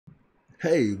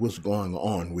Hey, what's going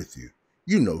on with you?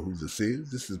 You know who this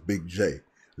is. This is Big J.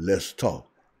 Let's talk.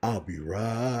 I'll be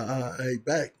right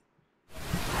back.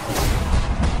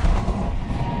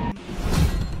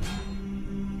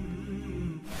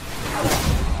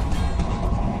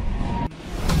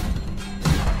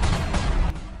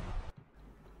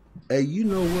 Hey, you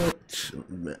know what?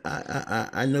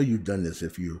 I know you've done this.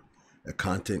 If you're a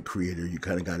content creator, you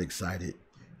kind of got excited.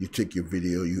 You took your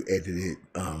video, you edited it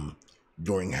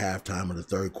during halftime of the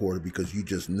third quarter because you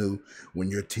just knew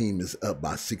when your team is up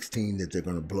by 16 that they're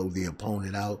going to blow the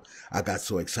opponent out. I got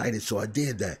so excited, so I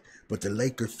did that. But the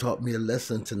Lakers taught me a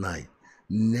lesson tonight.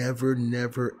 Never,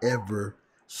 never, ever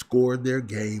score their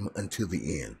game until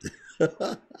the end.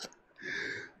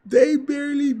 They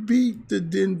barely beat the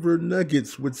Denver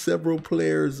Nuggets with several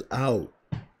players out.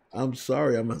 I'm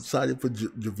sorry. I'm excited for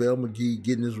JaVale McGee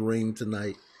getting his ring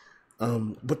tonight.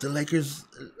 But the Lakers,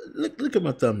 look at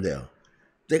my thumbnail.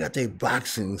 They got their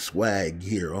boxing swag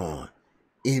gear on.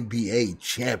 NBA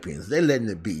champions. They're letting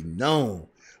it be known.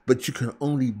 But you can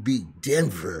only beat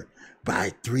Denver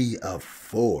by 3 of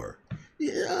 4.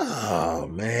 Yeah, oh,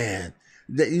 man.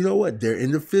 You know what? They're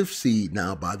in the 5th seed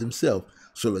now by themselves.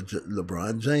 So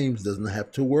LeBron James doesn't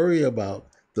have to worry about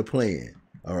the play-in.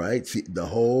 All right? See, the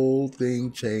whole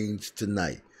thing changed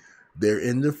tonight. They're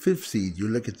in the 5th seed. You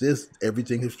look at this,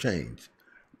 everything has changed.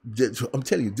 I'm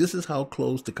telling you, this is how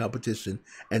close the competition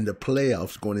and the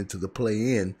playoffs going into the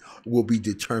play-in will be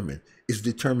determined. It's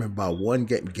determined by one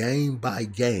game, game by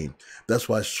game. That's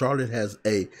why Charlotte has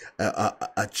a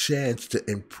chance to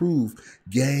improve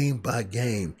game by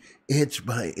game, inch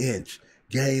by inch,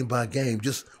 game by game,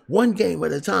 just one game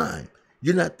at a time.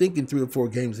 You're not thinking 3 or 4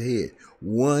 games ahead,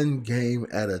 one game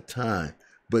at a time.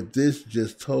 But this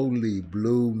just totally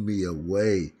blew me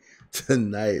away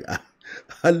tonight.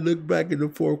 I look back in the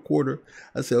fourth quarter.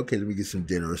 I said, okay, let me get some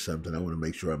dinner or something. I want to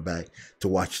make sure I'm back to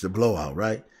watch the blowout,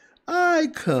 right? I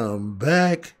come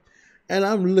back, and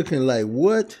I'm looking like,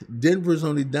 what? Denver's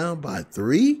only down by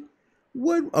 3?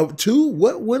 What? 2?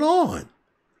 What went on?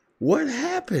 What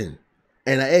happened?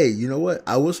 And hey, you know what?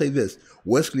 I will say this.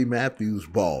 Wesley Matthews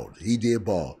balled. He did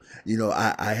ball. You know,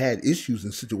 I had issues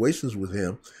and situations with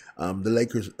him. The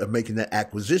Lakers are making that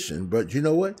acquisition. But you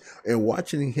know what? And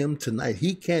watching him tonight,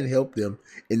 he can help them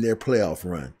in their playoff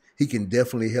run. He can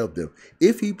definitely help them.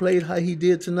 If he played how he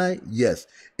did tonight, yes.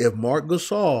 If Marc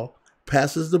Gasol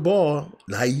passes the ball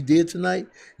how he did tonight,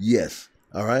 yes.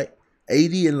 All right?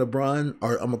 AD and LeBron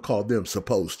are, I'm going to call them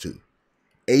supposed to.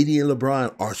 AD and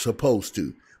LeBron are supposed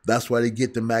to. That's why they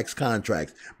get the max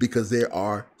contracts, because they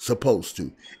are supposed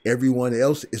to. Everyone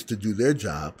else is to do their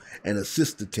job and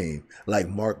assist the team like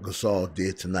Marc Gasol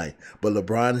did tonight. But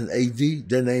LeBron and AD,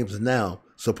 their names are now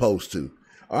supposed to.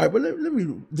 All right, but let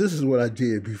me, this is what I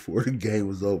did before the game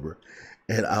was over,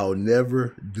 and I'll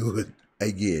never do it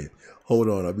again. Hold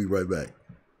on, I'll be right back.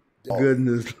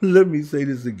 Goodness, let me say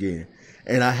this again.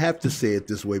 And I have to say it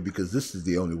this way because this is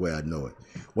the only way I know it.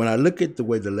 When I look at the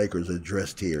way the Lakers are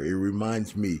dressed here, it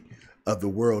reminds me of the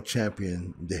world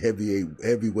champion, the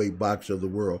heavyweight boxer of the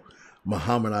world,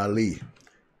 Muhammad Ali.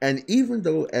 And even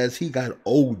though as he got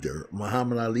older,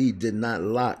 Muhammad Ali did not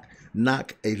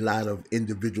knock a lot of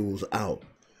individuals out.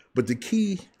 But the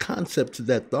key concept to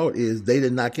that thought is they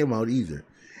didn't knock him out either.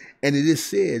 And it is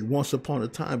said once upon a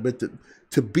time, but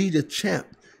to be the champ,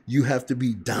 you have to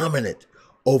be dominant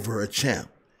over a champ.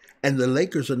 And the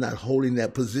Lakers are not holding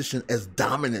that position as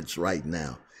dominance right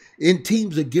now. And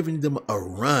teams are giving them a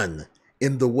run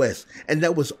in the West. And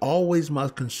that was always my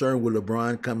concern with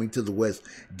LeBron coming to the West,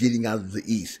 getting out of the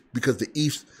East, because the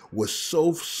East was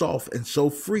so soft and so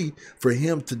free for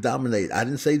him to dominate. I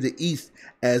didn't say the East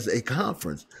as a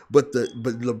conference, but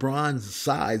LeBron's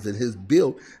size and his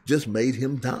build just made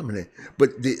him dominant.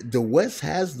 But the West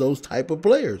has those type of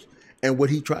players. And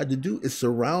what he tried to do is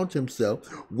surround himself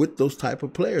with those type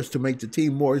of players to make the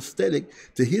team more aesthetic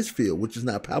to his field, which is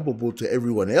not palpable to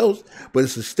everyone else, but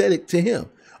it's aesthetic to him.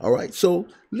 All right. So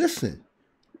listen,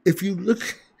 if you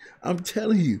look, I'm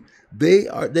telling you, they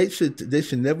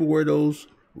should never wear those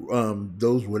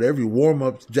whatever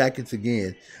warm-up jackets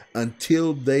again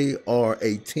until they are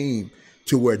a team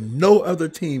to where no other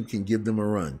team can give them a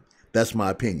run. That's my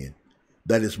opinion.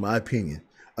 That is my opinion.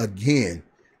 Again,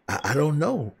 I don't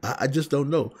know. I just don't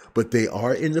know. But they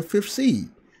are in the 5th seed.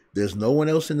 There's no one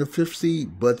else in the 5th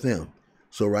seed but them.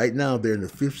 So right now they're in the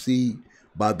 5th seed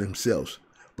by themselves.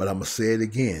 But I'm going to say it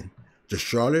again. The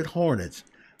Charlotte Hornets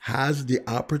has the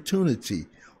opportunity,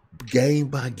 game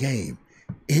by game,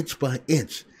 inch by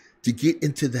inch, to get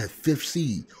into that 5th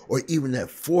seed or even that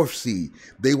 4th seed.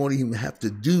 They won't even have to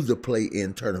do the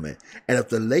play-in tournament. And if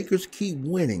the Lakers keep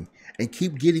winning and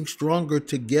keep getting stronger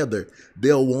together,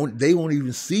 they won't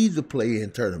even see the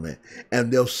play-in tournament,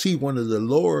 and they'll see one of the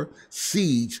lower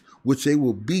seeds, which they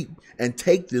will beat and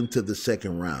take them to the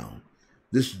second round.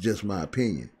 This is just my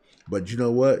opinion. But you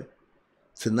know what?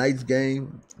 Tonight's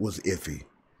game was iffy.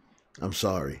 I'm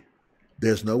sorry.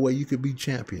 There's no way you could be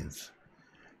champions.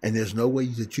 And there's no way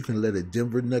that you can let a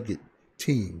Denver Nugget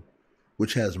team,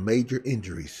 which has major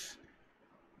injuries,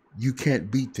 you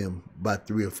can't beat them by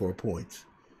 3 or 4 points.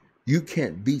 You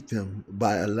can't beat them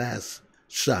by a last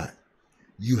shot.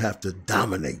 You have to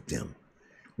dominate them.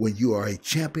 When you are a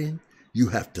champion, you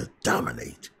have to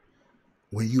dominate.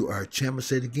 When you are a champion,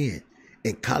 say it again,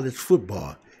 in college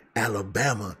football,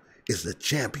 Alabama is the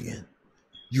champion.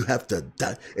 You have to,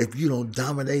 if you don't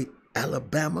dominate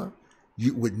Alabama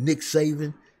with Nick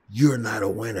Saban, you're not a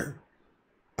winner.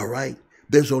 All right?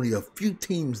 There's only a few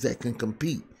teams that can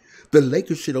compete. The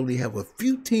Lakers should only have a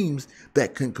few teams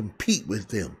that can compete with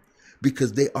them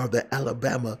because they are the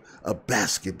Alabama of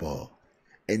basketball.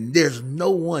 And there's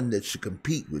no one that should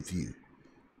compete with you.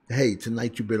 Hey,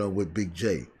 tonight you've been on with Big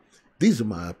J. These are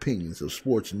my opinions of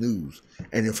sports news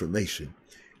and information.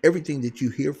 Everything that you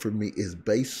hear from me is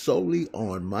based solely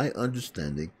on my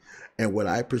understanding and what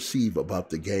I perceive about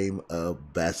the game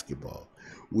of basketball.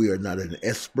 We are not an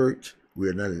expert. We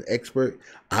are not an expert.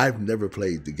 I've never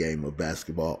played the game of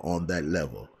basketball on that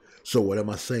level. So what am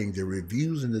I saying? The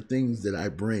reviews and the things that I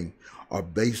bring are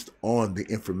based on the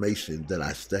information that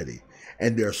I study.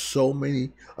 And there are so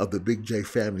many of the Big J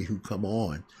family who come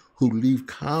on, who leave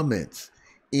comments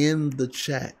in the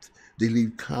chat. They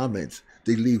leave comments.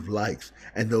 They leave likes,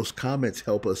 and those comments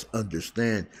help us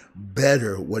understand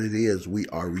better what it is we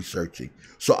are researching.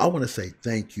 So I want to say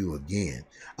thank you again.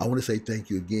 I want to say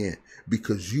thank you again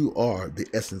because you are the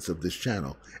essence of this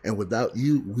channel, and without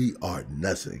you, we are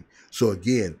nothing. So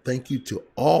again, thank you to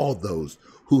all those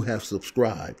who have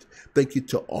subscribed. Thank you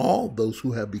to all those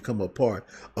who have become a part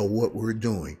of what we're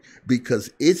doing,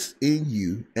 because it's in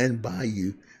you and by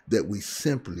you that we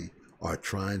simply are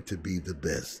trying to be the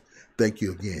best. Thank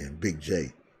you again, Big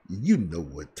J. You know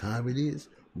what time it is.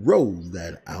 Roll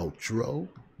that outro.